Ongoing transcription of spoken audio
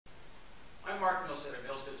Milstead of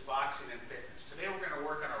Milstead Boxing and Fitness. Today we're going to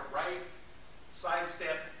work on a right side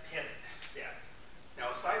step pivot step.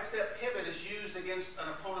 Now a side step pivot is used against an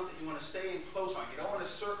opponent that you want to stay in close on. You don't want to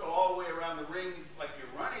circle all the way around the ring like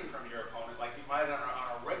you're running from your opponent like you might on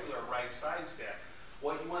a regular right side step.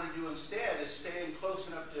 What you want to do instead is stay in close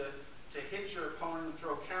enough to hit your opponent and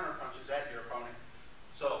throw counter punches at your opponent.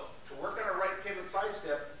 So to work on a right pivot side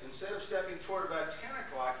step, instead of stepping toward about 10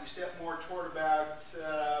 o'clock, you step more toward about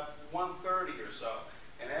 1:30 or so.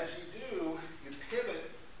 And as you do, you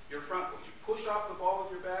pivot your front foot. You push off the ball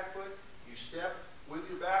with your back foot. You step with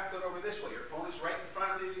your back foot over this way. Your opponent's right in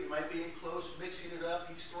front of you. You might be in close, mixing it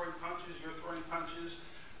up. He's throwing punches. You're throwing punches.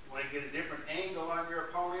 You want to get a different angle on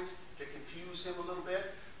your opponent to confuse him a little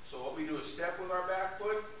bit. So what we do is step with our back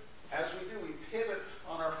foot. As we do, we pivot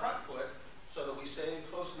on our front foot so that we stay in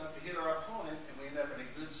close enough to hit our opponent, and we end up in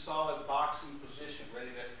a good, solid boxing position,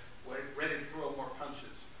 ready to throw more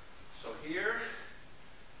punches. So here,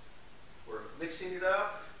 we're mixing it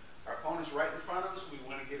up. Our opponent's right in front of us. We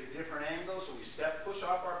want to get a different angle, so we push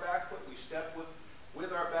off our back foot. We step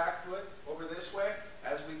with our back foot.